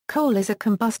Coal is a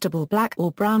combustible black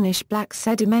or brownish-black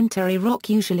sedimentary rock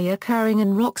usually occurring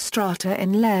in rock strata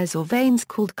in layers or veins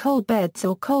called coal beds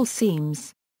or coal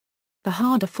seams. The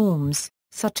harder forms,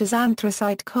 such as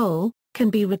anthracite coal, can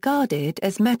be regarded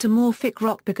as metamorphic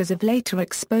rock because of later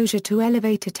exposure to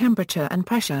elevated temperature and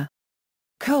pressure.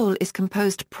 Coal is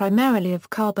composed primarily of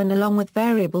carbon along with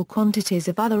variable quantities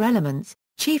of other elements,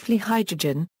 chiefly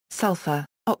hydrogen, sulfur,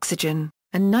 oxygen,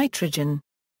 and nitrogen.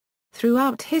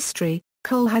 Throughout history,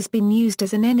 coal has been used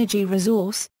as an energy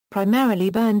resource,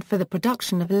 primarily burned for the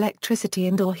production of electricity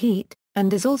and/or heat,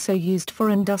 and is also used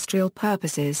for industrial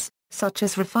purposes, such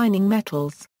as refining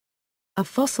metals. A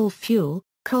fossil fuel,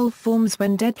 coal forms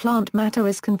when dead plant matter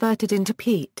is converted into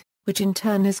peat, which in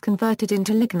turn is converted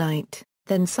into lignite,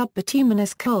 then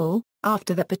sub-bituminous coal,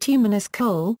 after that bituminous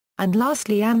coal, and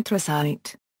lastly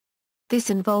anthracite. This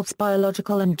involves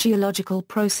biological and geological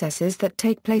processes that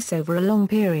take place over a long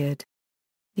period.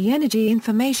 The Energy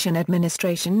Information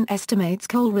Administration estimates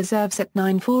coal reserves at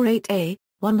 948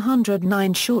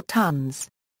 109 short tons.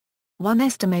 One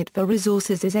estimate for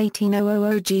resources is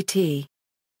 18,000 GT.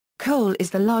 Coal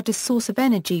is the largest source of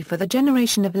energy for the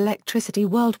generation of electricity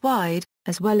worldwide,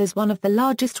 as well as one of the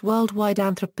largest worldwide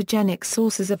anthropogenic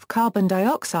sources of carbon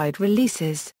dioxide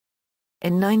releases.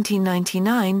 In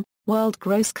 1999, world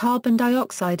gross carbon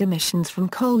dioxide emissions from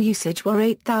coal usage were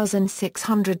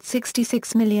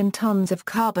 8,666 million tons of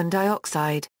carbon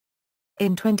dioxide.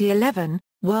 In 2011,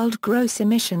 world gross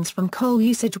emissions from coal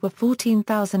usage were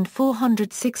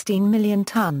 14,416 million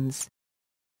tons.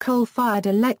 Coal-fired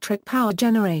electric power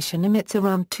generation emits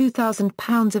around 2,000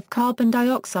 pounds of carbon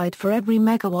dioxide for every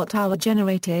megawatt-hour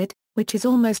generated, which is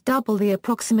almost double the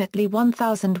approximately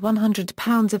 1,100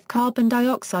 pounds of carbon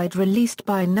dioxide released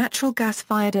by a natural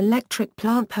gas-fired electric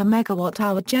plant per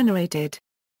megawatt-hour generated.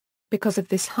 Because of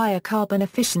this higher carbon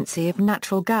efficiency of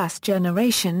natural gas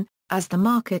generation, as the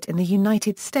market in the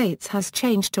United States has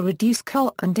changed to reduce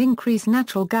coal and increase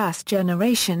natural gas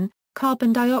generation,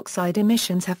 carbon dioxide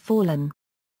emissions have fallen.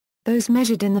 Those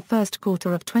measured in the first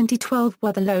quarter of 2012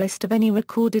 were the lowest of any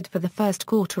recorded for the first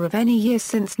quarter of any year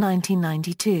since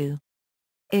 1992.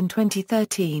 In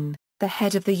 2013, the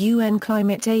head of the UN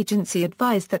Climate Agency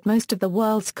advised that most of the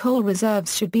world's coal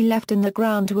reserves should be left in the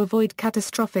ground to avoid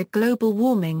catastrophic global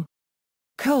warming.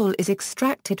 Coal is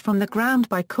extracted from the ground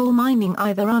by coal mining,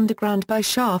 either underground by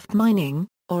shaft mining,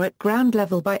 or at ground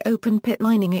level by open pit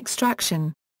mining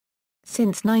extraction.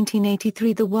 Since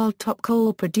 1983 the world top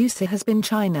coal producer has been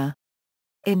China.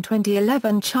 In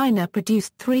 2011 China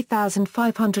produced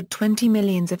 3,520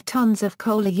 million tons of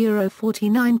coal, euro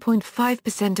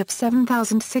 49.5% of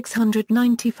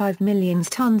 7,695 million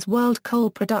tons world coal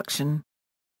production.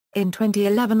 In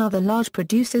 2011 other large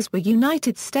producers were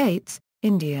United States,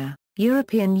 India,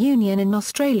 European Union and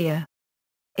Australia.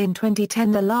 In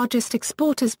 2010 the largest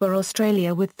exporters were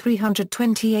Australia with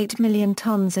 328 million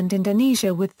tons and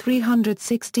Indonesia with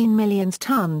 316 million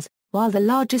tons, while the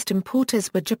largest importers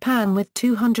were Japan with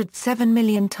 207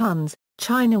 million tons,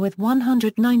 China with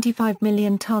 195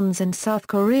 million tons and South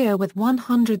Korea with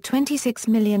 126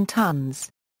 million tons.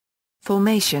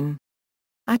 Formation.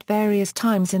 At various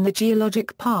times in the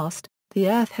geologic past, the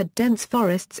Earth had dense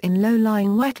forests in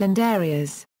low-lying wetland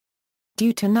areas.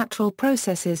 Due to natural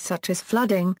processes such as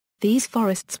flooding, these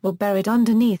forests were buried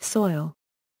underneath soil.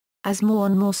 As more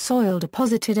and more soil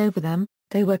deposited over them,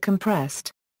 they were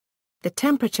compressed. The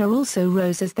temperature also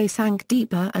rose as they sank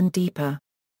deeper and deeper.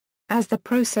 As the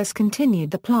process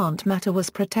continued, the plant matter was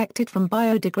protected from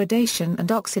biodegradation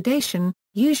and oxidation,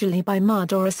 usually by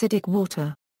mud or acidic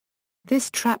water. This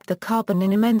trapped the carbon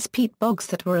in immense peat bogs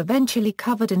that were eventually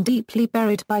covered and deeply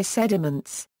buried by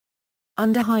sediments.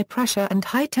 Under high pressure and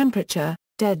high temperature,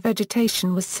 dead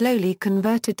vegetation was slowly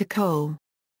converted to coal.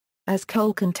 As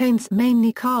coal contains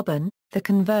mainly carbon, the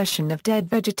conversion of dead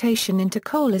vegetation into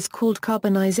coal is called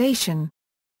carbonization.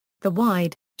 The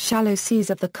wide, shallow seas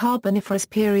of the Carboniferous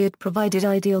period provided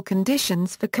ideal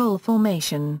conditions for coal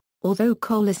formation, although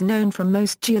coal is known from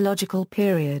most geological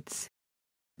periods.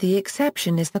 The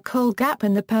exception is the coal gap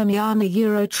in the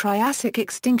Permian-Euro-Triassic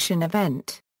extinction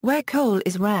event, where coal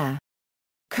is rare.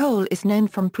 Coal is known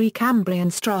from Precambrian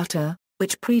strata,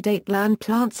 which predate land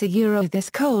plants. This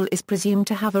coal is presumed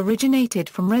to have originated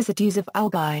from residues of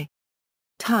algae.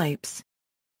 Types.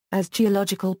 As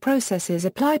geological processes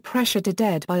apply pressure to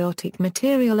dead biotic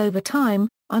material over time,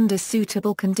 under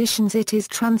suitable conditions it is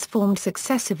transformed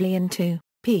successively into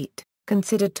peat,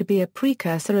 considered to be a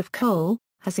precursor of coal,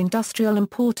 has industrial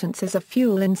importance as a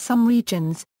fuel in some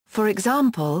regions, for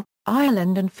example,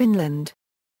 Ireland and Finland.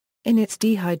 In its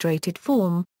dehydrated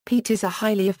form, peat is a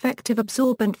highly effective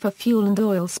absorbent for fuel and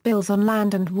oil spills on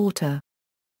land and water.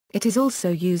 It is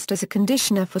also used as a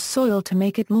conditioner for soil to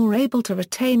make it more able to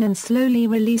retain and slowly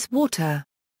release water.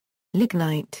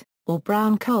 Lignite, or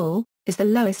brown coal, is the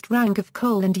lowest rank of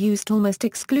coal and used almost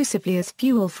exclusively as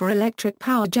fuel for electric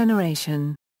power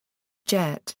generation.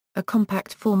 Jet, a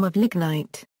compact form of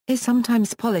lignite, is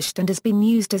sometimes polished and has been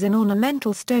used as an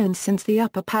ornamental stone since the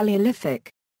Upper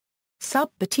Paleolithic.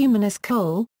 Sub-bituminous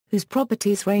coal, whose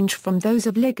properties range from those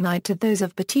of lignite to those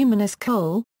of bituminous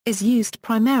coal, is used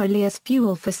primarily as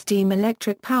fuel for steam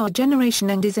electric power generation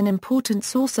and is an important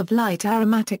source of light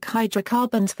aromatic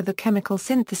hydrocarbons for the chemical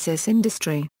synthesis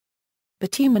industry.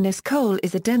 Bituminous coal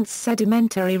is a dense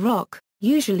sedimentary rock,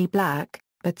 usually black,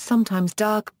 but sometimes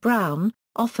dark brown,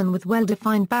 often with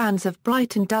well-defined bands of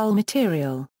bright and dull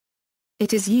material.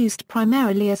 It is used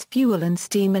primarily as fuel and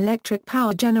steam electric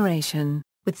power generation,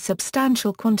 with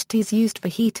substantial quantities used for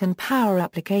heat and power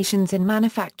applications in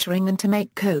manufacturing and to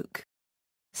make coke.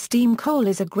 Steam coal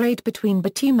is a grade between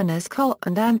bituminous coal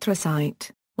and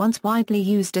anthracite, once widely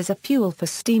used as a fuel for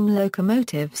steam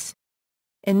locomotives.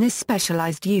 In this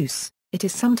specialized use, it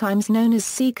is sometimes known as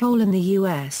sea coal in the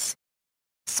U.S.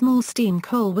 Small steam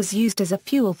coal was used as a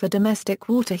fuel for domestic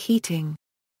water heating.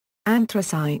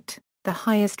 Anthracite, the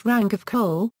highest rank of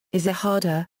coal, is a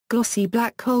harder, glossy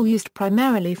black coal used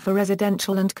primarily for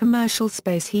residential and commercial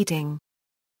space heating.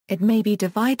 It may be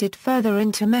divided further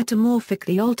into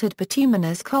metamorphically altered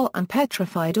bituminous coal and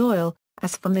petrified oil,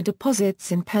 as from the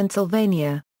deposits in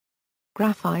Pennsylvania.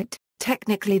 Graphite,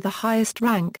 technically the highest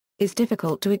rank, is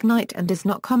difficult to ignite and is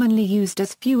not commonly used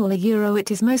as fuel.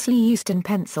 It is mostly used in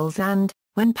pencils and,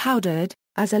 when powdered,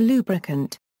 as a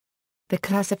lubricant. The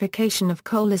classification of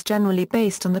coal is generally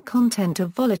based on the content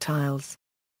of volatiles.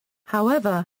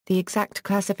 However, the exact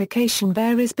classification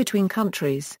varies between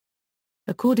countries.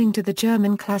 According to the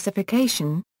German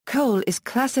classification, coal is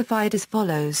classified as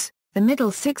follows. The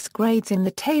middle 6 grades in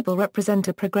the table represent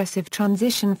a progressive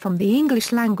transition from the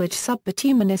English language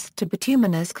sub-bituminous to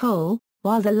bituminous coal,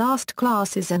 while the last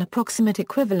class is an approximate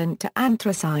equivalent to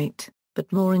anthracite,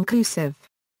 but more inclusive.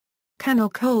 Cannel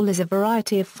coal is a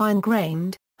variety of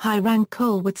fine-grained, high-rank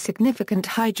coal with significant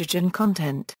hydrogen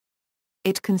content.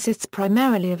 It consists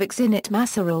primarily of exinite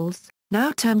macerals,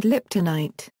 now termed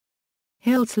liptonite.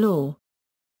 Hill's law.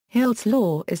 Hill's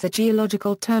law is a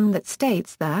geological term that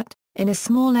states that, in a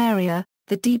small area,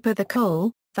 the deeper the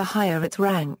coal, the higher its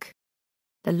rank.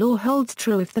 The law holds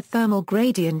true if the thermal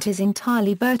gradient is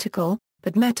entirely vertical,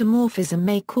 but metamorphism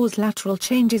may cause lateral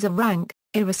changes of rank,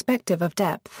 irrespective of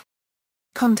depth.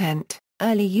 Content: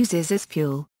 early uses as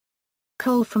fuel.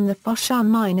 Coal from the Foshan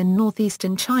mine in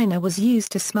northeastern China was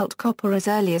used to smelt copper as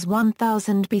early as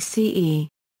 1000 BCE.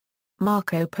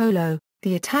 Marco Polo,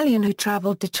 the Italian who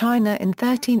traveled to China in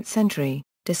 13th century,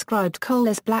 described coal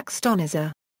as black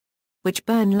stonizer, which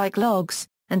burned like logs,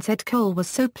 and said coal was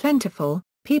so plentiful,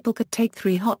 people could take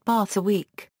 3 hot baths a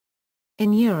week.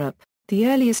 In Europe, the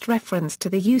earliest reference to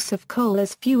the use of coal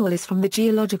as fuel is from the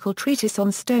geological treatise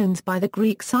on stones by the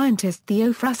Greek scientist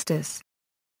Theophrastus.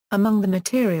 Among the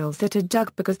materials that are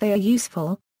dug because they are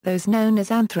useful, those known as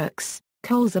anthrax,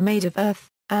 coals are made of earth,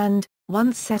 and,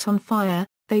 once set on fire,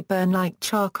 they burn like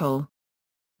charcoal.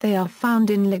 They are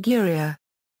found in Liguria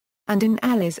and in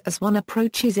alleys as one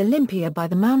approaches Olympia by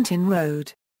the mountain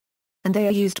road. And they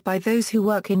are used by those who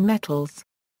work in metals.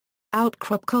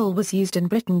 Outcrop coal was used in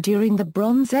Britain during the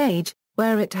Bronze Age,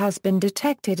 where it has been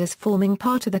detected as forming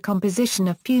part of the composition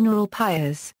of funeral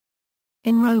pyres.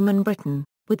 In Roman Britain,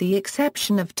 with the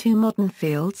exception of 2 modern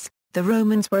fields, the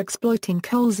Romans were exploiting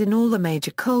coals in all the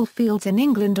major coal fields in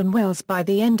England and Wales by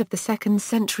the end of the 2nd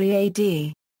century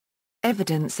AD.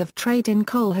 Evidence of trade in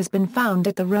coal has been found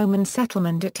at the Roman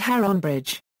settlement at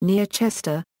Heronbridge, near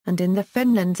Chester, and in the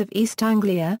fenlands of East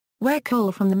Anglia, where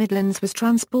coal from the Midlands was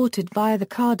transported via the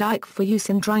Cardyke for use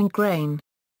in drying grain.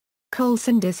 Coal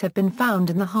cinders have been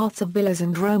found in the hearths of villas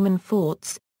and Roman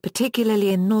forts, particularly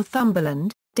in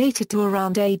Northumberland, dated to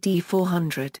around AD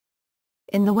 400.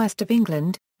 In the west of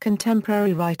England,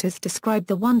 contemporary writers describe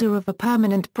the wonder of a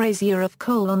permanent brazier of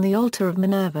coal on the altar of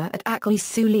Minerva at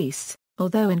Achilles-Soulis,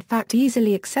 although in fact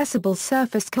easily accessible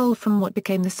surface coal from what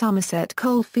became the Somerset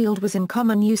coal field was in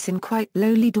common use in quite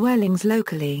lowly dwellings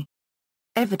locally.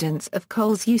 Evidence of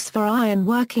coal's use for iron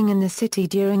working in the city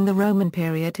during the Roman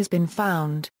period has been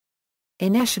found.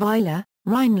 In Eschweiler,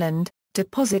 Rhineland,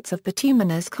 deposits of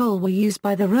bituminous coal were used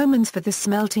by the Romans for the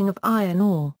smelting of iron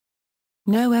ore.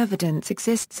 No evidence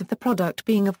exists of the product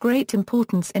being of great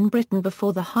importance in Britain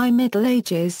before the High Middle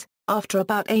Ages, after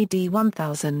about AD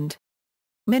 1000.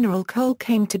 Mineral coal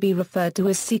came to be referred to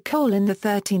as sea coal in the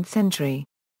 13th century.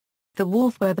 The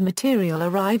wharf where the material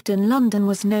arrived in London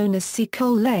was known as Sea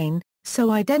Coal Lane,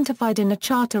 so identified in a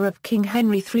charter of King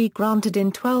Henry III granted in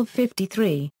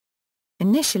 1253.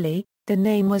 Initially, the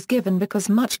name was given because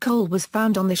much coal was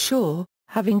found on the shore,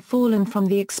 having fallen from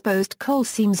the exposed coal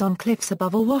seams on cliffs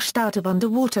above or washed out of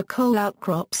underwater coal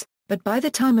outcrops, but by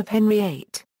the time of Henry VIII,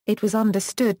 it was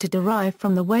understood to derive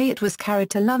from the way it was carried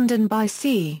to London by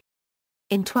sea.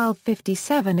 In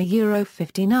 1257 a Euro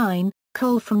 59,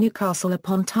 coal from Newcastle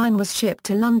upon Tyne was shipped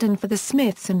to London for the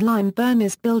smiths and lime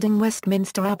burners building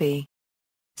Westminster Abbey.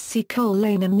 See Coal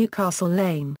Lane and Newcastle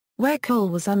Lane, where coal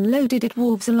was unloaded at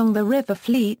wharves along the River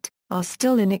Fleet, are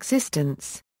still in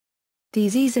existence.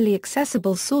 These easily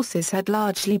accessible sources had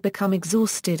largely become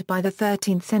exhausted by the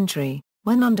 13th century,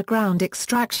 when underground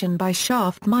extraction by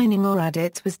shaft mining or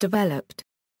adits was developed.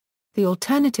 The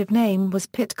alternative name was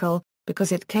pit coal,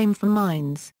 because it came from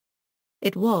mines.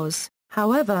 It was,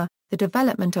 however, the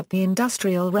development of the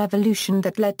Industrial Revolution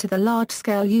that led to the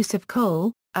large-scale use of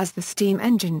coal, as the steam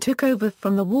engine took over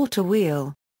from the water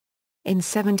wheel. In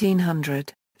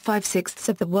 1700, 5/6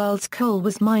 of the world's coal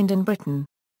was mined in Britain.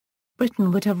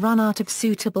 Britain would have run out of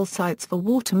suitable sites for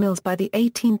watermills by the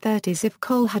 1830s if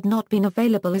coal had not been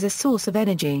available as a source of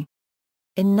energy.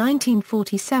 In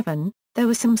 1947, there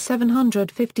were some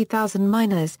 750,000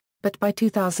 miners, but by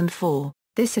 2004,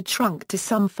 this had shrunk to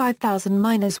some 5,000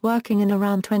 miners working in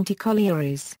around 20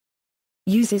 collieries.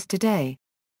 Uses today.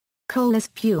 Coal as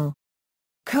fuel.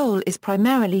 Coal is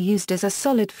primarily used as a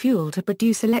solid fuel to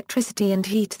produce electricity and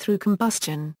heat through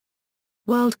combustion.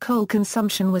 World coal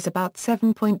consumption was about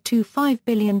 7.25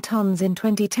 billion tons in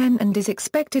 2010 and is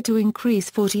expected to increase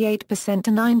 48%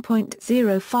 to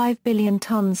 9.05 billion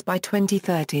tons by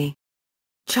 2030.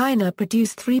 China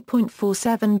produced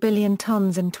 3.47 billion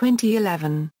tons in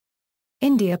 2011.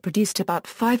 India produced about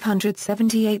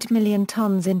 578 million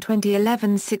tons in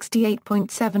 2011.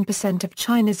 68.7% of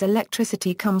China's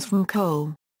electricity comes from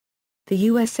coal. The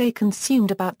USA consumed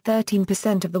about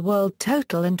 13% of the world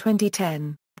total in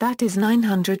 2010, that is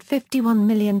 951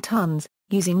 million tons,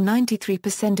 using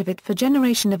 93% of it for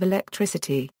generation of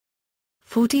electricity.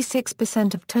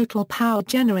 46% of total power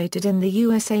generated in the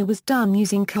USA was done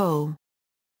using coal.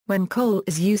 When coal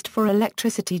is used for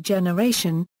electricity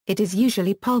generation, it is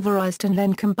usually pulverized and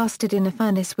then combusted in a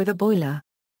furnace with a boiler.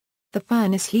 The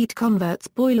furnace heat converts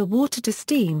boiler water to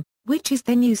steam, which is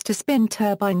then used to spin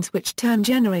turbines which turn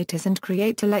generators and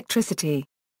create electricity.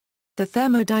 The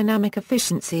thermodynamic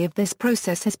efficiency of this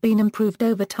process has been improved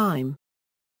over time.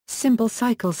 Simple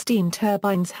cycle steam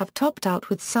turbines have topped out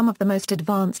with some of the most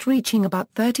advanced reaching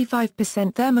about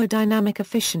 35% thermodynamic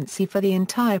efficiency for the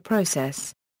entire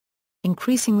process.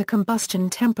 Increasing the combustion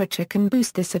temperature can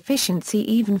boost this efficiency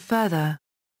even further.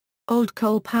 Old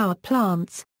coal power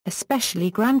plants, especially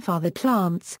grandfathered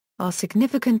plants, are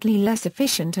significantly less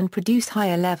efficient and produce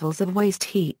higher levels of waste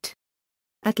heat.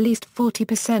 At least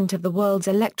 40% of the world's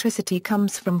electricity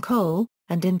comes from coal,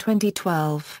 and in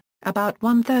 2012, about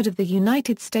one-third of the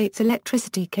United States'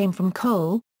 electricity came from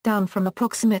coal, down from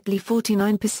approximately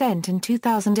 49% in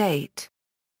 2008.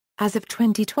 As of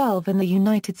 2012 in the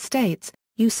United States,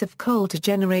 use of coal to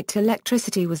generate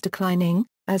electricity was declining,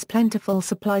 as plentiful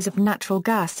supplies of natural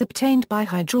gas obtained by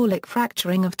hydraulic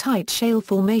fracturing of tight shale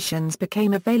formations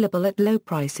became available at low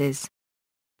prices.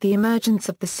 The emergence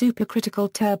of the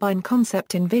supercritical turbine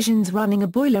concept envisions running a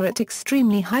boiler at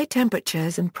extremely high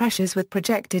temperatures and pressures with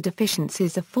projected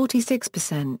efficiencies of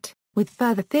 46%, with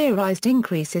further theorized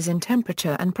increases in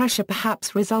temperature and pressure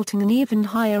perhaps resulting in even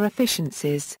higher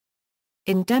efficiencies.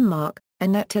 In Denmark, a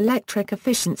net electric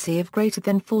efficiency of greater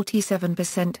than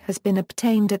 47% has been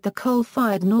obtained at the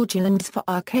coal-fired Nordjyllands for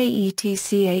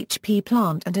RKETCHP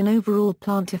plant and an overall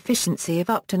plant efficiency of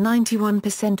up to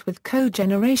 91% with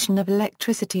cogeneration of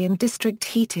electricity and district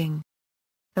heating.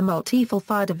 The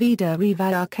multifuel-fired Vida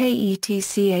Riva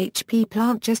RKETCHP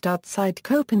plant just outside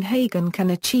Copenhagen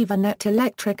can achieve a net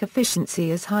electric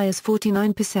efficiency as high as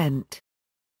 49%.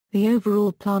 The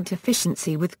overall plant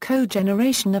efficiency with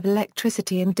cogeneration of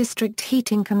electricity and district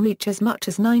heating can reach as much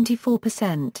as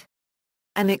 94%.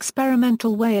 An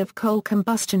experimental way of coal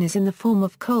combustion is in the form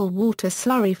of coal-water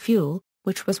slurry fuel,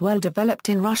 which was well developed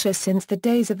in Russia since the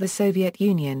days of the Soviet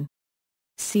Union.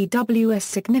 CWS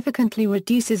significantly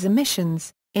reduces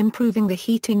emissions, improving the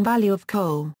heating value of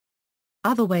coal.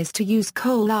 Other ways to use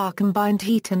coal are combined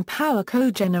heat and power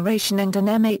cogeneration and an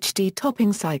MHD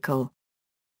topping cycle.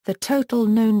 The total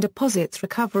known deposits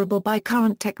recoverable by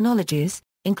current technologies,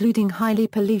 including highly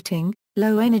polluting,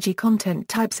 low-energy content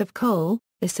types of coal,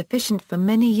 is sufficient for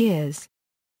many years.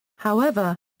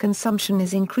 However, consumption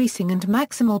is increasing and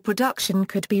maximal production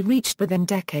could be reached within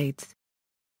decades.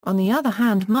 On the other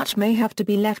hand, much may have to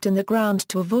be left in the ground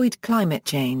to avoid climate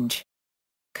change.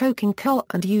 Coking coal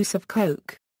and use of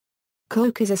coke.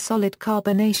 Coke is a solid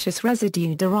carbonaceous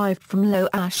residue derived from low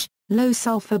ash, low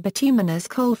sulfur bituminous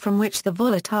coal from which the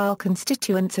volatile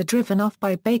constituents are driven off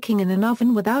by baking in an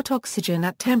oven without oxygen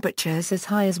at temperatures as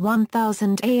high as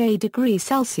 1000 degrees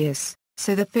Celsius,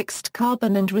 so the fixed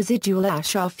carbon and residual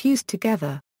ash are fused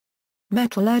together.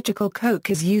 Metallurgical coke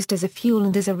is used as a fuel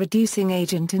and as a reducing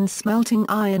agent in smelting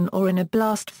iron or in a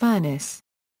blast furnace.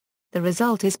 The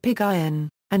result is pig iron,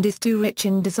 and is too rich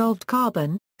in dissolved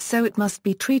carbon, so it must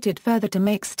be treated further to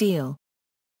make steel.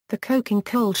 The coking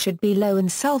coal should be low in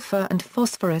sulfur and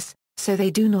phosphorus, so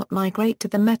they do not migrate to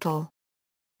the metal.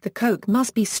 The coke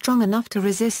must be strong enough to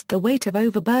resist the weight of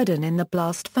overburden in the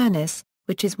blast furnace,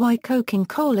 which is why coking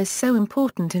coal is so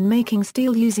important in making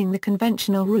steel using the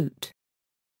conventional route.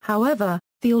 However,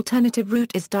 the alternative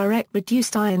route is direct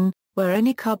reduced iron, where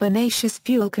any carbonaceous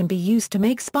fuel can be used to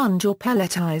make sponge or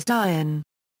pelletized iron.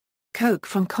 Coke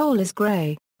from coal is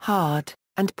grey, hard,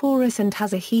 and porous and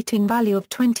has a heating value of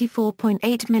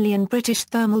 24.8 million British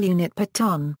thermal unit per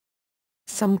tonne.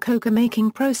 Some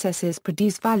coke-making processes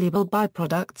produce valuable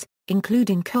byproducts,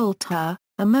 including coal tar,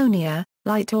 ammonia,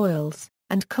 light oils,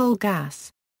 and coal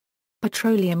gas.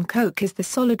 Petroleum coke is the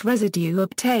solid residue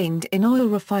obtained in oil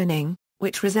refining,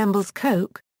 which resembles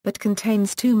coke, but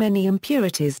contains too many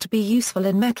impurities to be useful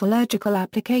in metallurgical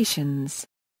applications.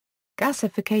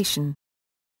 Gasification.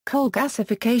 Coal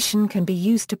gasification can be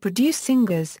used to produce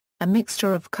syngas, a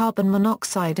mixture of carbon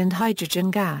monoxide and hydrogen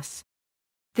gas.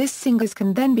 This syngas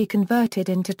can then be converted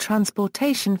into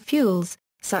transportation fuels,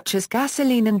 such as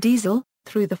gasoline and diesel,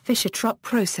 through the Fischer-Tropsch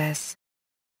process.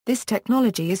 This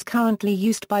technology is currently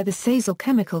used by the Sasol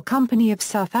Chemical Company of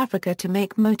South Africa to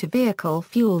make motor vehicle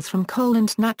fuels from coal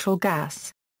and natural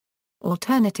gas.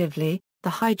 Alternatively, the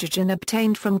hydrogen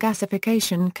obtained from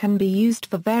gasification can be used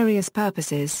for various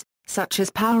purposes, such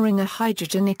as powering a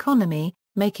hydrogen economy,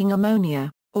 making ammonia,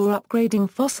 or upgrading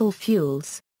fossil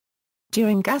fuels.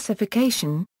 During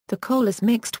gasification, the coal is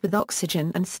mixed with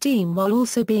oxygen and steam while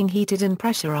also being heated and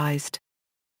pressurized.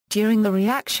 During the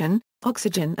reaction,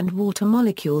 oxygen and water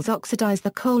molecules oxidize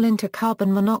the coal into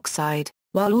carbon monoxide,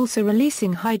 while also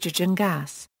releasing hydrogen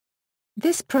gas.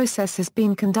 This process has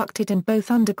been conducted in both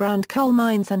underground coal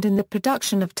mines and in the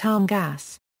production of town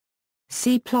gas.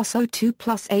 C plus O2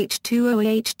 plus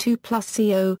H2O H2 plus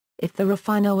CO. If the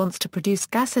refiner wants to produce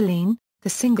gasoline, the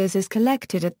syngas is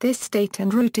collected at this state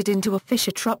and routed into a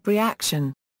Fischer-Tropsch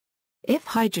reaction. If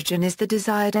hydrogen is the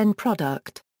desired end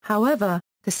product, however,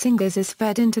 the syngas is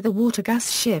fed into the water-gas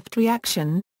shift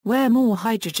reaction, where more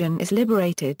hydrogen is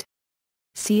liberated.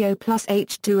 CO plus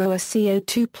H2O or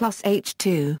CO2 plus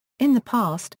H2. In the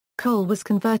past, coal was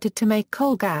converted to make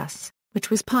coal gas, which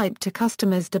was piped to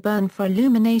customers to burn for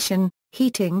illumination,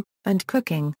 heating, and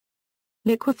cooking.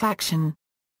 Liquefaction.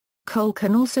 Coal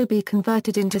can also be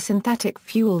converted into synthetic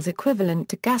fuels equivalent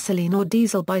to gasoline or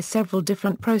diesel by several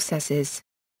different processes.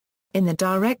 In the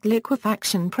direct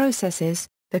liquefaction processes,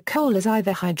 the coal is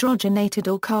either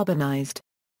hydrogenated or carbonized.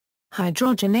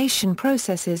 Hydrogenation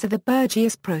processes are the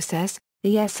Burgess process,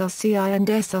 the SRCI and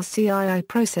SRCII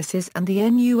processes and the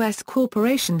NUS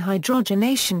Corporation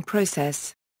hydrogenation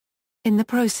process. In the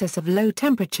process of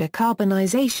low-temperature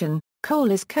carbonization, coal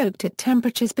is coked at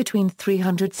temperatures between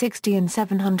 360 and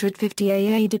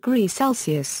 750 degrees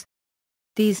Celsius.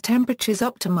 These temperatures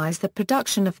optimize the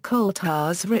production of coal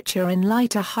tars richer in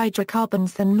lighter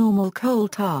hydrocarbons than normal coal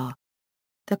tar.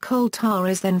 The coal tar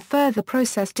is then further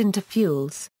processed into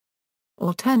fuels.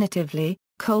 Alternatively,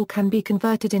 coal can be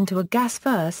converted into a gas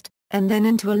first, and then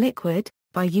into a liquid,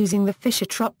 by using the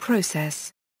Fischer-Tropsch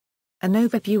process. An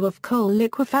overview of coal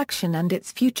liquefaction and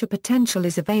its future potential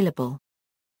is available.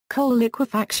 Coal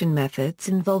liquefaction methods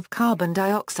involve carbon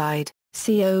dioxide,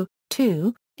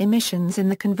 CO2, emissions in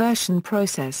the conversion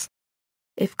process.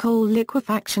 If coal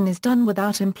liquefaction is done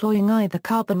without employing either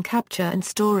carbon capture and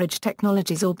storage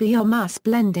technologies or biomass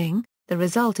blending, the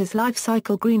result is life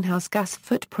cycle greenhouse gas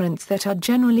footprints that are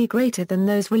generally greater than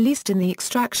those released in the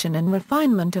extraction and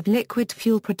refinement of liquid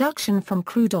fuel production from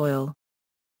crude oil.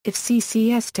 If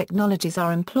CCS technologies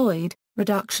are employed,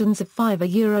 reductions of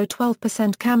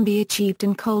 5–12% can be achieved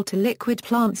in coal-to-liquid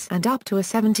plants and up to a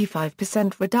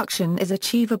 75% reduction is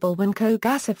achievable when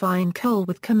co-gasifying coal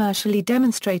with commercially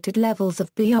demonstrated levels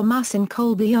of biomass in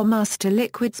coal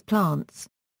biomass-to-liquids plants.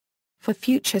 For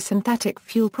future synthetic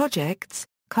fuel projects,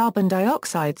 carbon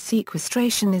dioxide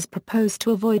sequestration is proposed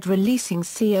to avoid releasing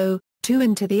CO2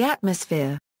 into the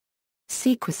atmosphere.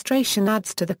 Sequestration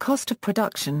adds to the cost of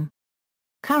production.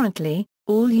 Currently,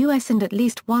 all U.S. and at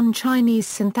least one Chinese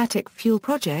synthetic fuel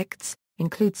projects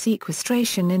include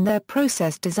sequestration in their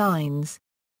process designs.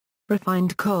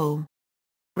 Refined coal.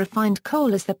 Refined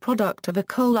coal is the product of a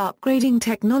coal upgrading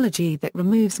technology that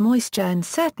removes moisture and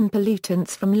certain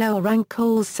pollutants from lower-rank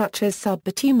coals such as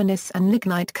sub-bituminous and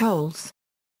lignite coals.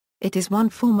 It is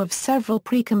one form of several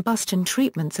pre-combustion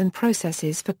treatments and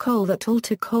processes for coal that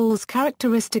alter coal's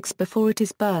characteristics before it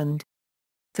is burned.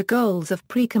 The goals of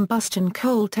pre-combustion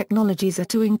coal technologies are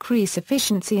to increase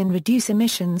efficiency and reduce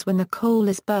emissions when the coal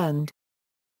is burned.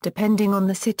 Depending on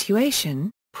the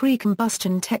situation,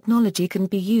 pre-combustion technology can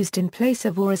be used in place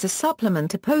of or as a supplement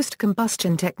to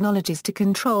post-combustion technologies to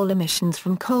control emissions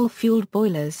from coal-fueled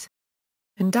boilers.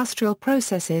 Industrial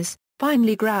processes: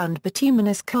 finely ground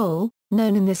bituminous coal,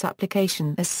 known in this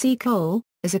application as sea coal,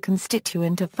 is a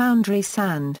constituent of foundry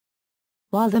sand.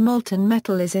 While the molten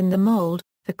metal is in the mold,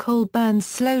 the coal burns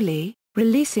slowly,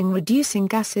 reducing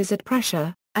gases at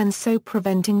pressure, and so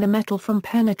preventing the metal from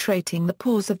penetrating the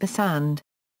pores of the sand.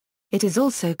 It is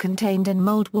also contained in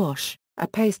mold wash, a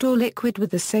paste or liquid with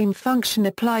the same function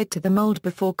applied to the mold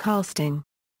before casting.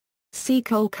 Sea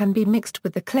coal can be mixed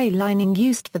with the clay lining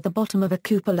used for the bottom of a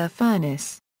cupola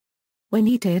furnace. When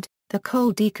heated, the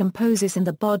coal decomposes and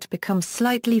the bod becomes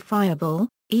slightly friable,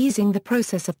 easing the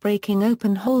process of breaking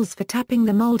open holes for tapping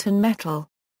the molten metal.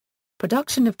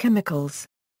 Production of chemicals.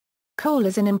 Coal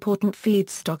is an important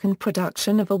feedstock in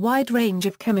production of a wide range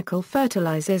of chemical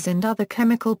fertilizers and other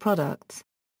chemical products.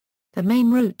 The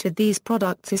main route to these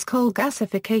products is coal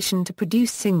gasification to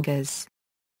produce syngas.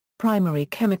 Primary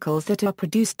chemicals that are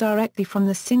produced directly from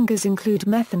the syngas include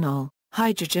methanol,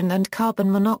 hydrogen and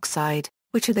carbon monoxide,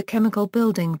 which are the chemical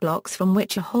building blocks from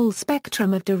which a whole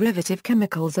spectrum of derivative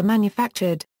chemicals are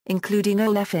manufactured, including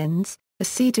olefins,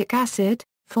 acetic acid,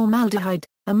 formaldehyde,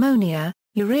 ammonia,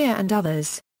 urea and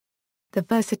others. The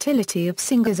versatility of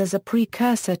syngas as a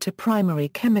precursor to primary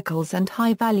chemicals and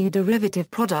high-value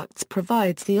derivative products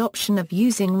provides the option of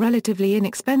using relatively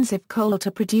inexpensive coal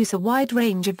to produce a wide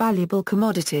range of valuable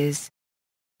commodities.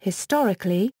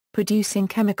 Historically, producing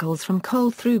chemicals from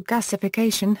coal through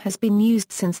gasification has been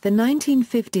used since the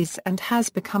 1950s and has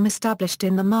become established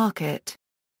in the market.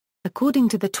 According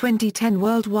to the 2010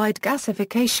 Worldwide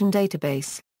Gasification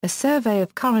Database, a survey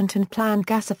of current and planned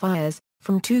gasifiers,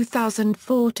 from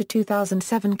 2004 to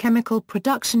 2007 chemical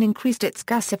production increased its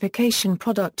gasification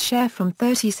product share from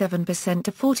 37%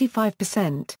 to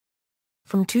 45%.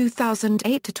 From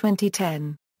 2008 to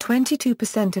 2010,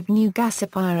 22% of new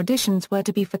gasifier additions were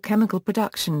to be for chemical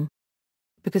production.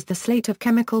 Because the slate of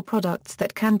chemical products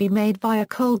that can be made via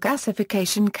coal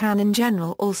gasification can in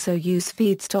general also use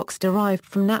feedstocks derived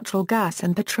from natural gas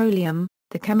and petroleum,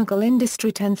 the chemical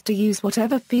industry tends to use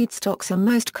whatever feedstocks are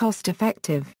most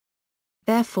cost-effective.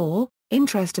 Therefore,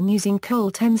 interest in using coal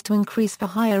tends to increase for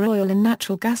higher oil and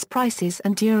natural gas prices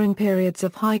and during periods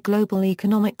of high global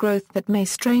economic growth that may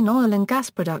strain oil and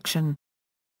gas production.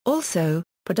 Also,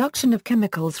 production of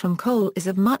chemicals from coal is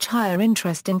of much higher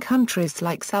interest in countries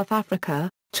like South Africa,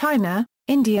 China,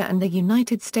 India and the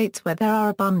United States where there are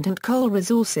abundant coal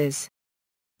resources.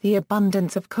 The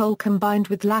abundance of coal combined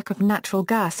with lack of natural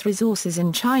gas resources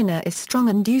in China is strong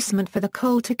inducement for the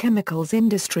coal-to-chemicals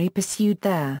industry pursued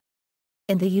there.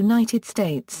 In the United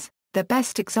States, the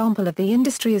best example of the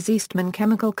industry is Eastman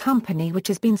Chemical Company, which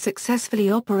has been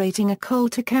successfully operating a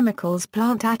coal-to-chemicals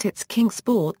plant at its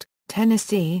Kingsport,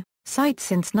 Tennessee, site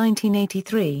since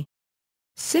 1983.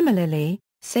 Similarly,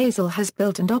 Sasol has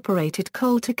built and operated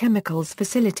coal-to-chemicals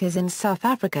facilities in South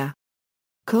Africa.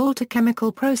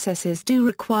 Coal-to-chemical processes do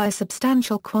require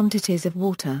substantial quantities of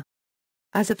water.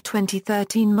 As of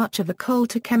 2013, much of the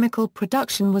coal-to-chemical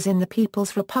production was in the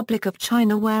People's Republic of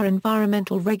China, where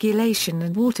environmental regulation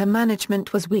and water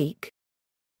management was weak.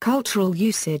 Cultural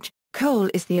usage: coal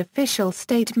is the official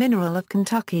state mineral of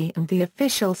Kentucky and the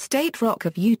official state rock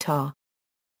of Utah.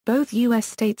 Both U.S.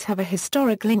 states have a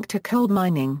historic link to coal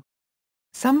mining.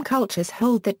 Some cultures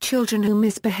hold that children who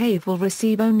misbehave will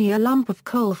receive only a lump of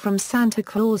coal from Santa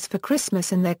Claus for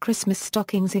Christmas in their Christmas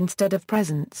stockings instead of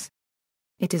presents.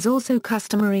 It is also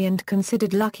customary and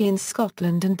considered lucky in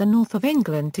Scotland and the north of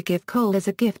England to give coal as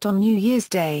a gift on New Year's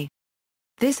Day.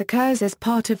 This occurs as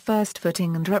part of first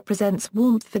footing and represents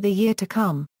warmth for the year to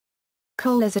come.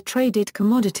 Coal as a traded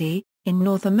commodity: in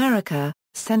North America,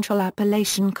 Central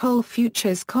Appalachian Coal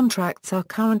futures contracts are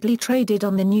currently traded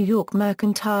on the New York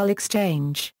Mercantile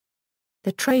Exchange.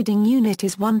 The trading unit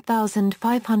is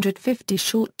 1,550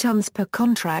 short tons per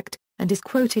contract, and is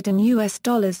quoted in US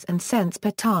dollars and cents per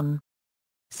ton.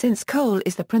 Since coal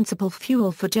is the principal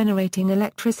fuel for generating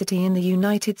electricity in the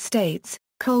United States,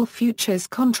 coal futures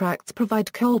contracts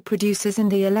provide coal producers in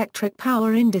the electric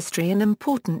power industry an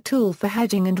important tool for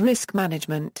hedging and risk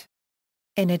management.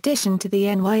 In addition to the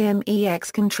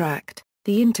NYMEX contract,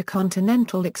 The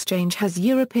Intercontinental Exchange has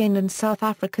European and South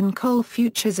African coal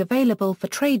futures available for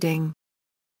trading.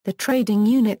 The trading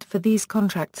unit for these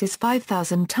contracts is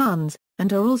 5,000 tons,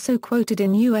 and are also quoted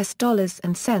in US dollars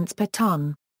and cents per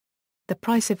ton. The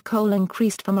price of coal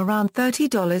increased from around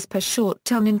 $30 per short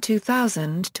ton in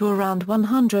 2000 to around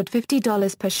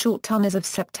 $150 per short ton as of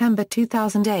September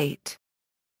 2008.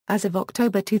 As of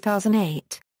October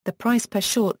 2008, the price per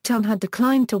short ton had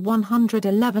declined to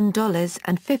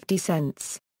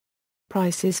 $111.50.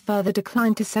 Prices further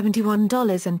declined to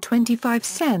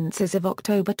 $71.25 as of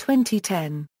October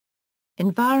 2010.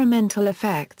 Environmental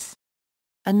effects.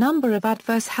 A number of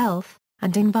adverse health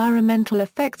and environmental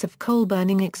effects of coal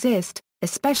burning exist,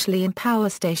 especially in power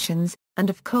stations,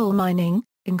 and of coal mining,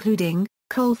 including,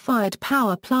 coal-fired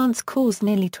power plants cause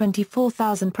nearly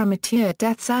 24,000 premature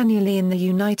deaths annually in the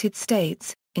United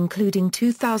States, including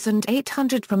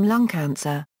 2,800 from lung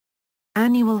cancer.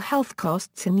 Annual health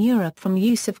costs in Europe from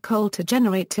use of coal to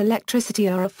generate electricity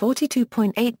are of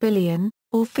 $42.8 billion,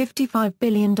 or $55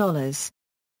 billion.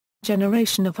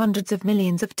 Generation of hundreds of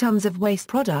millions of tons of waste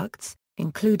products,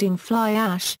 including fly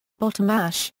ash, bottom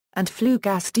ash, and flue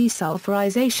gas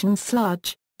desulfurization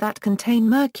sludge, that contain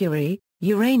mercury,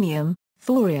 uranium,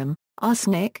 thorium,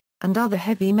 arsenic, and other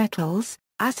heavy metals,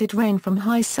 acid rain from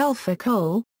high sulfur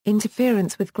coal,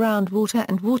 interference with groundwater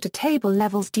and water table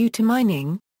levels due to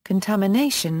mining,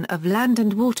 contamination of land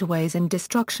and waterways and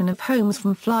destruction of homes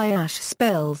from fly ash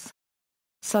spills,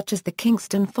 such as the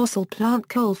Kingston fossil plant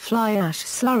coal fly ash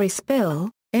slurry spill,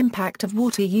 impact of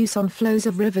water use on flows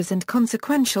of rivers and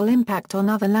consequential impact on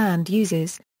other land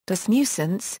uses, dust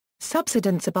nuisance,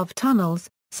 subsidence above tunnels,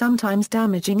 sometimes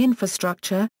damaging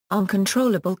infrastructure,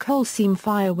 uncontrollable coal seam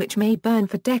fire which may burn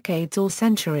for decades or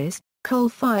centuries.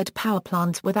 Coal-fired power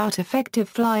plants without effective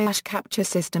fly ash capture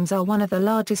systems are one of the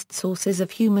largest sources of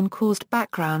human-caused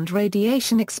background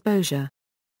radiation exposure.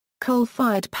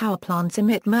 Coal-fired power plants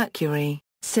emit mercury,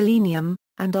 selenium,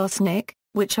 and arsenic,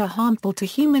 which are harmful to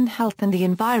human health and the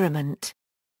environment.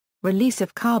 Release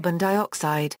of carbon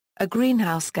dioxide, a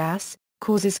greenhouse gas,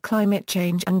 causes climate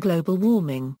change and global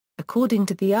warming, according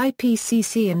to the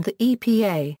IPCC and the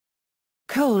EPA.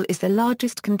 Coal is the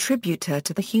largest contributor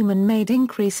to the human-made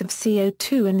increase of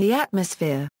CO2 in the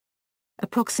atmosphere.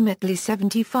 Approximately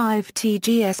 75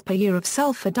 TGS per year of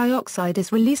sulfur dioxide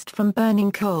is released from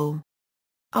burning coal.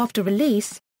 After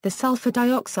release, the sulfur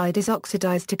dioxide is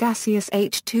oxidized to gaseous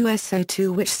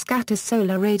H2SO2 which scatters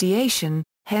solar radiation,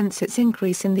 hence its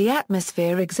increase in the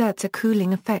atmosphere exerts a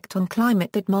cooling effect on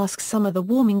climate that masks some of the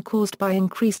warming caused by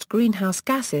increased greenhouse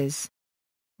gases.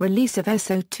 Release of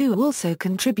SO2 also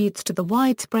contributes to the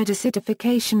widespread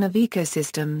acidification of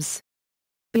ecosystems.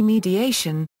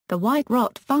 Remediation, the white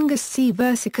rot fungus C.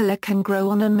 versicolor can grow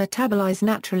on and metabolize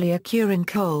naturally occurring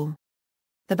coal.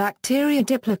 The bacteria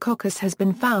Diplococcus has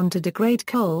been found to degrade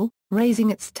coal,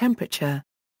 raising its temperature.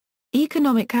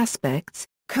 Economic aspects.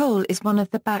 Coal is one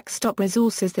of the backstop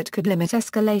resources that could limit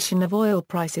escalation of oil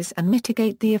prices and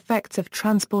mitigate the effects of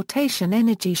transportation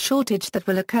energy shortage that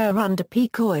will occur under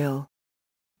peak oil.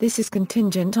 This is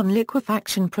contingent on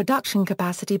liquefaction production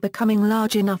capacity becoming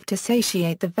large enough to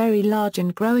satiate the very large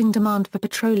and growing demand for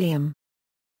petroleum.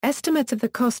 Estimates of the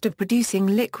cost of producing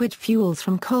liquid fuels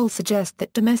from coal suggest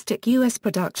that domestic U.S.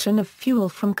 production of fuel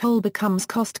from coal becomes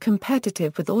cost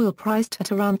competitive with oil priced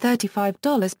at around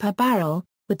 $35 per barrel,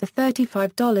 with the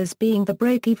 $35 being the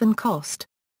break-even cost.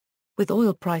 With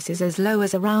oil prices as low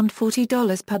as around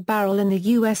 $40 per barrel in the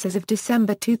U.S. as of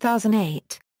December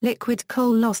 2008, liquid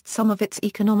coal lost some of its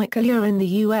economic allure in the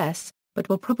U.S., but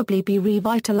will probably be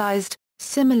revitalized,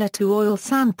 similar to oil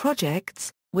sand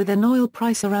projects, with an oil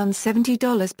price around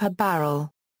 $70 per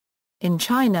barrel. In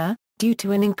China, due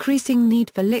to an increasing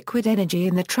need for liquid energy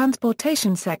in the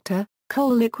transportation sector,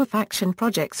 coal liquefaction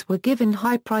projects were given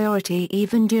high priority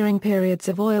even during periods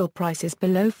of oil prices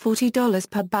below $40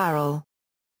 per barrel.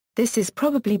 This is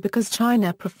probably because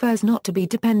China prefers not to be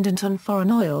dependent on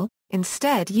foreign oil,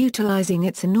 instead utilizing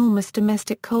its enormous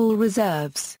domestic coal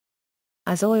reserves.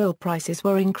 As oil prices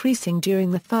were increasing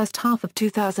during the first half of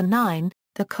 2009,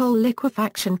 the coal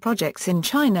liquefaction projects in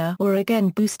China were again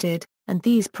boosted, and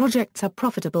these projects are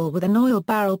profitable with an oil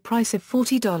barrel price of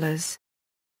 $40.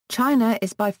 China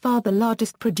is by far the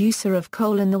largest producer of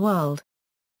coal in the world.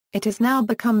 It has now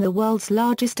become the world's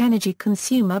largest energy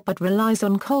consumer but relies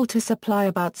on coal to supply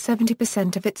about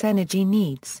 70% of its energy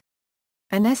needs.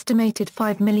 An estimated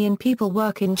 5 million people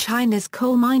work in China's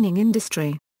coal mining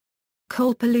industry.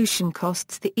 Coal pollution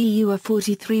costs the EU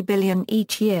 $43 billion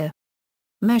each year.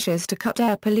 Measures to cut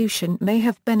air pollution may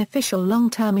have beneficial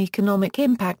long-term economic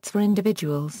impacts for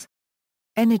individuals.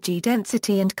 Energy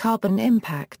density and carbon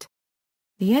impact.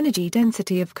 The energy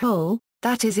density of coal,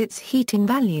 that is its heating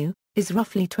value, is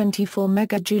roughly 24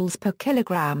 megajoules per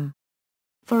kilogram.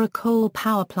 For a coal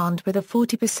power plant with a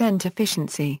 40%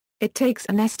 efficiency, it takes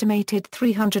an estimated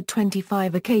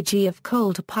 325 kg of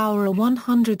coal to power a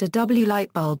 100 W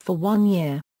light bulb for 1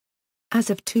 year. As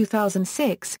of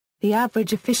 2006, the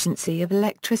average efficiency of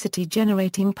electricity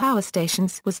generating power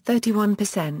stations was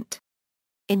 31%.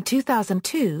 In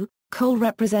 2002, coal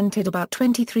represented about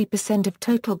 23% of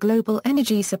total global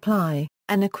energy supply,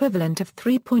 an equivalent of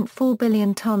 3.4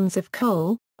 billion tons of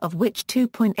coal, of which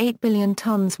 2.8 billion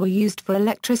tons were used for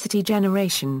electricity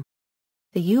generation.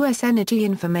 The U.S. Energy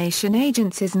Information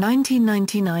Agency's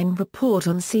 1999 report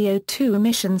on CO2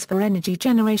 emissions for energy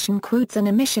generation quotes an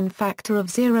emission factor of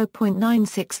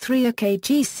 0.963 kg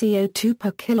CO2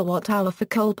 per kilowatt-hour for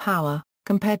coal power,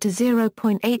 compared to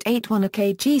 0.881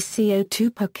 kg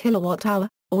CO2 per kilowatt-hour,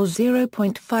 or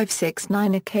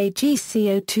 0.569 kg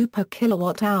CO2 per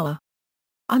kilowatt-hour.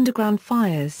 Underground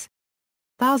fires.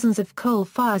 Thousands of coal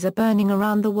fires are burning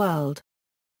around the world.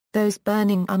 Those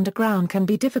burning underground can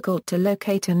be difficult to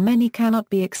locate and many cannot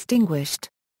be extinguished.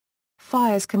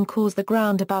 Fires can cause the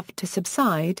ground above to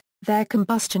subside, their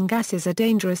combustion gases are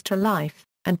dangerous to life,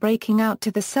 and breaking out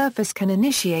to the surface can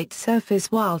initiate surface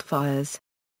wildfires.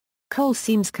 Coal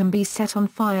seams can be set on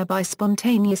fire by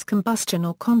spontaneous combustion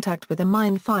or contact with a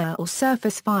mine fire or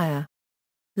surface fire.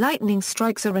 Lightning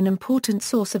strikes are an important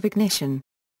source of ignition.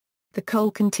 The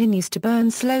coal continues to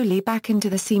burn slowly back into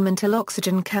the seam until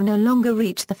oxygen can no longer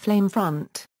reach the flame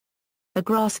front. A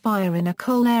grass fire in a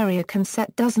coal area can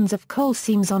set dozens of coal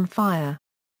seams on fire.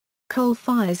 Coal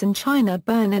fires in China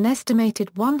burn an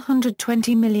estimated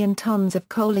 120 million tons of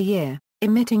coal a year,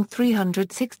 emitting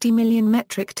 360 million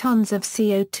metric tons of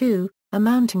CO2,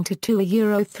 amounting to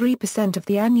 2.3% of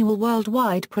the annual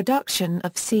worldwide production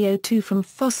of CO2 from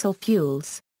fossil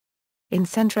fuels. In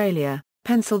Centralia,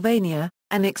 Pennsylvania,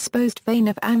 an exposed vein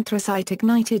of anthracite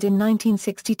ignited in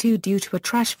 1962 due to a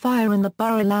trash fire in the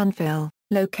Borough landfill,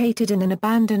 located in an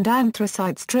abandoned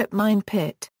anthracite strip mine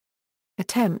pit.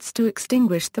 Attempts to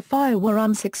extinguish the fire were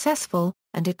unsuccessful,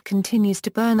 and it continues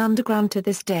to burn underground to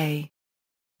this day.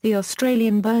 The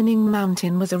Australian Burning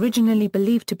Mountain was originally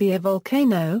believed to be a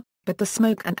volcano, but the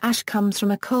smoke and ash comes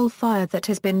from a coal fire that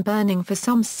has been burning for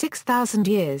some 6,000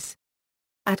 years.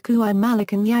 At Kuai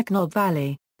Malik in Yagnob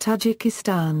Valley,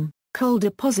 Tajikistan, coal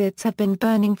deposits have been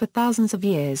burning for thousands of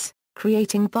years,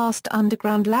 creating vast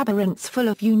underground labyrinths full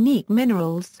of unique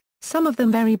minerals, some of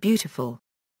them very beautiful.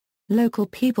 Local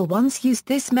people once used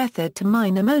this method to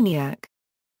mine ammoniac.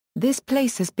 This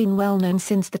place has been well known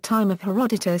since the time of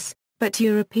Herodotus, but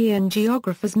European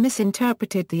geographers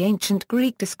misinterpreted the ancient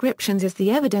Greek descriptions as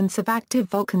the evidence of active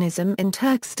volcanism in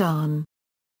Turkestan.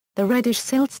 The reddish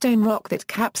siltstone rock that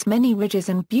caps many ridges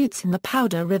and buttes in the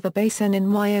Powder River Basin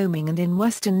in Wyoming and in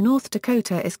western North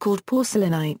Dakota is called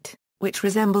porcelainite, which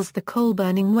resembles the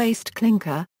coal-burning waste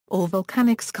clinker, or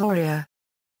volcanic scoria.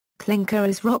 Clinker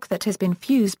is rock that has been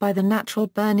fused by the natural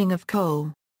burning of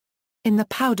coal. In the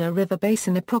Powder River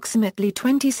Basin, approximately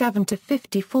 27 to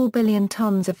 54 billion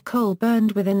tons of coal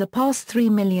burned within the past 3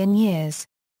 million years.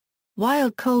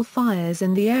 Wild coal fires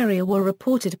in the area were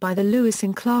reported by the Lewis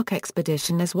and Clark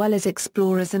expedition as well as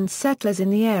explorers and settlers in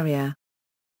the area.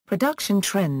 Production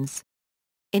trends.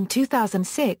 In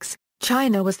 2006,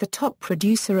 China was the top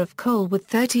producer of coal with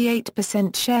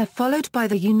 38% share, followed by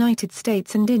the United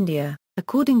States and India,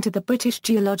 according to the British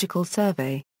Geological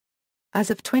Survey. As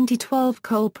of 2012,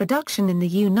 coal production in the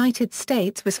United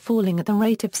States was falling at the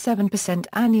rate of 7%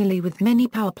 annually, with many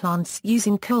power plants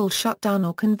using coal shut down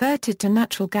or converted to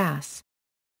natural gas.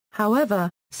 However,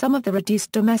 some of the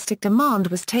reduced domestic demand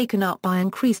was taken up by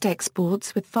increased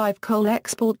exports, with 5 coal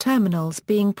export terminals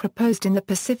being proposed in the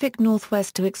Pacific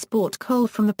Northwest to export coal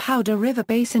from the Powder River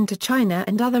Basin to China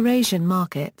and other Asian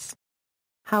markets.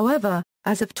 However,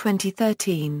 as of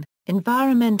 2013,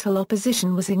 environmental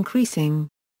opposition was increasing.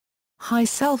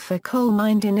 High-sulfur coal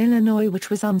mined in Illinois,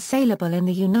 which was unsaleable in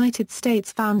the United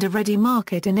States, found a ready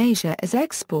market in Asia as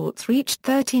exports reached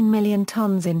 13 million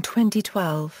tons in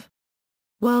 2012.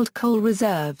 World coal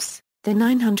reserves. The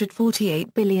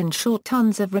 948 billion short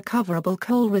tons of recoverable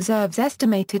coal reserves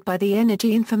estimated by the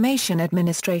Energy Information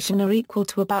Administration are equal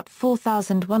to about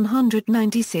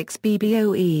 4,196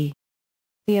 BBOE.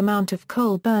 The amount of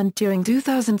coal burned during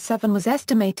 2007 was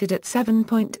estimated at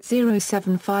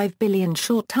 7.075 billion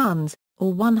short tons,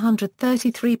 or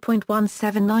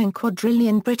 133.179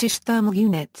 quadrillion British thermal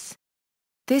units.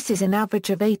 This is an average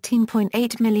of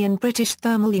 18.8 million British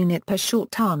thermal unit per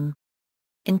short ton.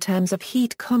 In terms of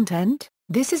heat content,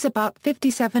 this is about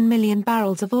 57 million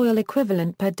barrels of oil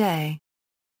equivalent per day.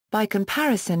 By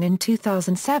comparison, in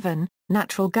 2007,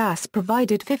 Natural gas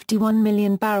provided 51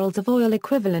 million barrels of oil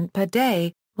equivalent per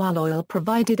day, while oil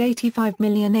provided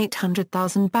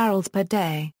 85,800,000 barrels per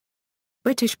day.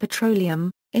 British Petroleum,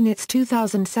 in its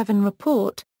 2007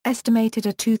 report, estimated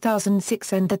a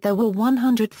 2006 end that there were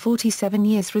 147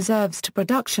 years reserves to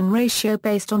production ratio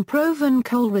based on proven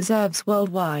coal reserves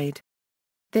worldwide.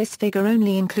 This figure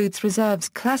only includes reserves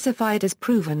classified as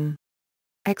proven.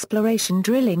 Exploration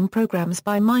drilling programs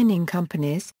by mining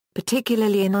companies,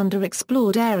 particularly in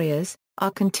underexplored areas,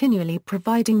 are continually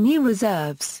providing new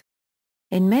reserves.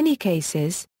 In many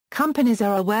cases, companies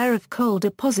are aware of coal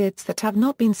deposits that have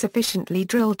not been sufficiently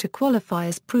drilled to qualify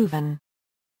as proven.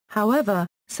 However,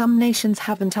 some nations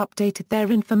haven't updated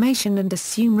their information and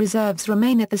assume reserves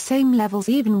remain at the same levels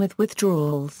even with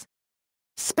withdrawals.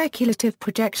 Speculative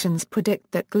projections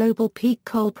predict that global peak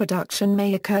coal production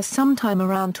may occur sometime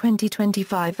around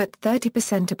 2025 at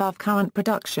 30% above current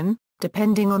production,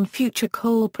 depending on future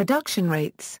coal production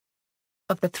rates.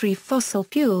 Of the three fossil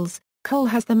fuels, coal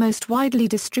has the most widely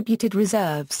distributed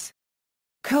reserves.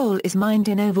 Coal is mined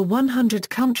in over 100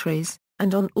 countries,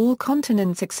 and on all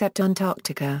continents except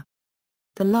Antarctica.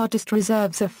 The largest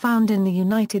reserves are found in the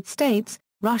United States,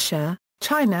 Russia,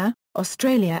 China,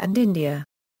 Australia and India.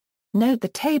 Note the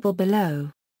table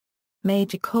below.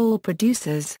 Major coal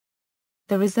producers.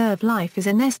 The reserve life is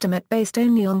an estimate based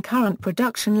only on current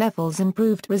production levels and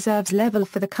proved reserves level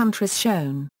for the countries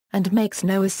shown, and makes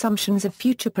no assumptions of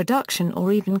future production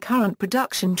or even current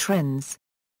production trends.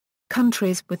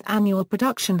 Countries with annual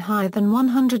production higher than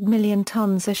 100 million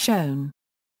tons are shown.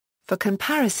 For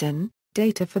comparison,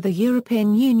 data for the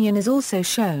European Union is also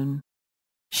shown.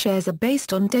 Shares are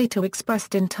based on data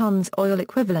expressed in tons oil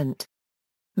equivalent.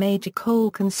 Major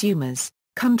coal consumers,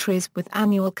 countries with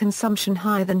annual consumption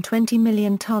higher than 20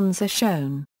 million tons are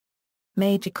shown.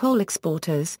 Major coal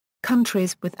exporters,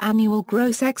 countries with annual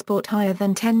gross export higher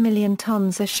than 10 million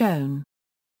tons are shown.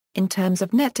 In terms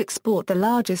of net export, the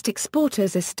largest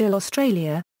exporters are still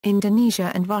Australia, Indonesia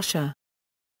and Russia.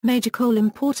 Major coal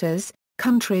importers,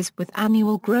 countries with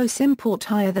annual gross import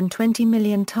higher than 20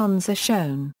 million tons are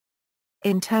shown.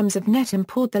 In terms of net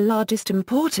import, the largest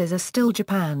importers are still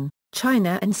Japan,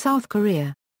 China and South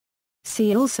Korea.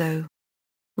 See also.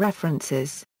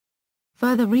 References.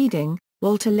 Further reading,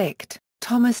 Walter Licht,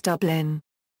 Thomas Dublin.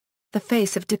 The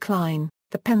Face of Decline,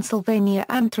 the Pennsylvania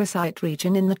Anthracite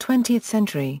Region in the 20th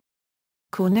Century.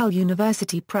 Cornell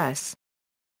University Press.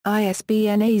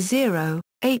 ISBN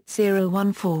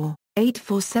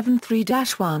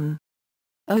A0-8014-8473-1.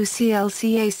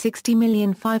 OCLCA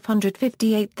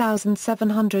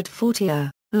 60558740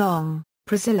 Long,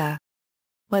 Priscilla.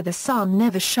 Where the Sun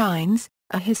Never Shines,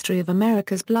 A History of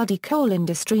America's Bloody Coal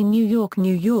Industry, New York,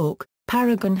 New York,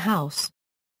 Paragon House.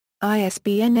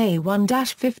 ISBN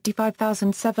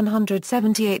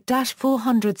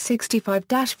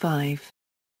A1-55778-465-5.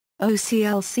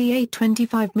 OCLCA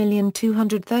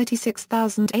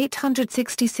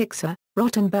 25236866.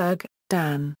 Rottenberg,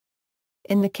 Dan.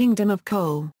 In the Kingdom of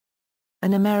Coal.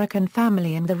 An American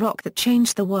Family and the Rock That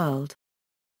Changed the World.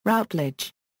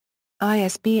 Routledge.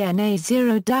 ISBN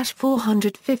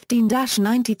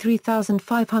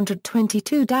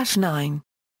A0-415-93522-9.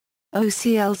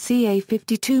 OCLCA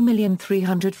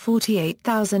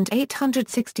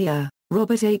 52348860.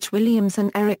 Robert H. Williams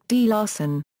and Eric D.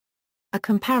 Larson. A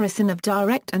Comparison of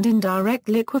Direct and Indirect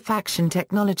Liquefaction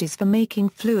Technologies for Making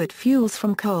Fluid Fuels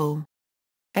from Coal.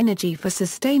 Energy for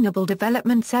Sustainable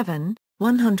Development 7,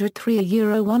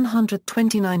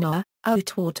 103-129.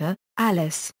 Outwater,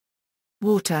 Alice.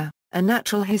 Water, A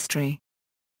Natural History.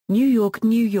 New York,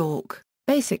 New York,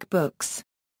 Basic Books.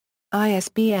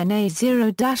 ISBN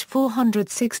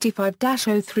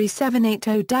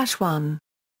A0-465-03780-1.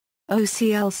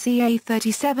 OCLCA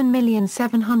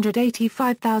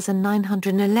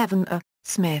 37785911.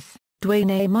 Smith,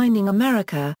 Dwayne A. Mining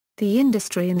America, The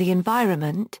Industry and the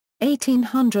Environment,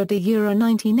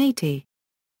 1800-1980.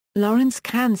 Lawrence,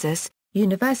 Kansas,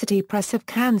 University Press of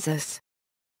Kansas.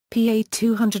 PA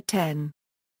 210.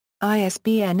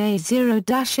 ISBN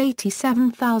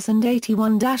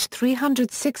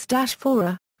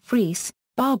A0-87081-306-4. Fries,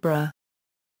 Barbara.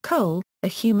 Coal, A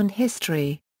Human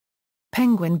History.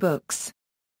 Penguin Books.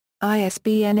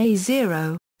 ISBN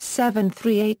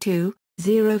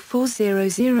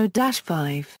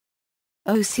A0-7382-0400-5.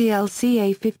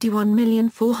 OCLCA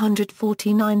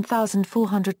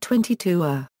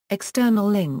 51449422. External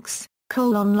links,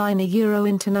 Coal Online, a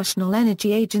International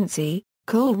Energy Agency,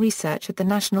 Coal Research at the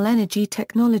National Energy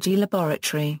Technology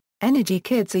Laboratory, Energy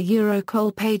Kids, a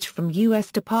coal page from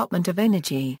U.S. Department of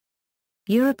Energy.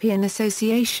 European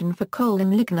Association for Coal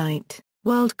and Lignite,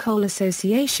 World Coal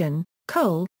Association,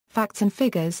 Coal, Facts and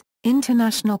Figures,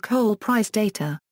 International coal price data.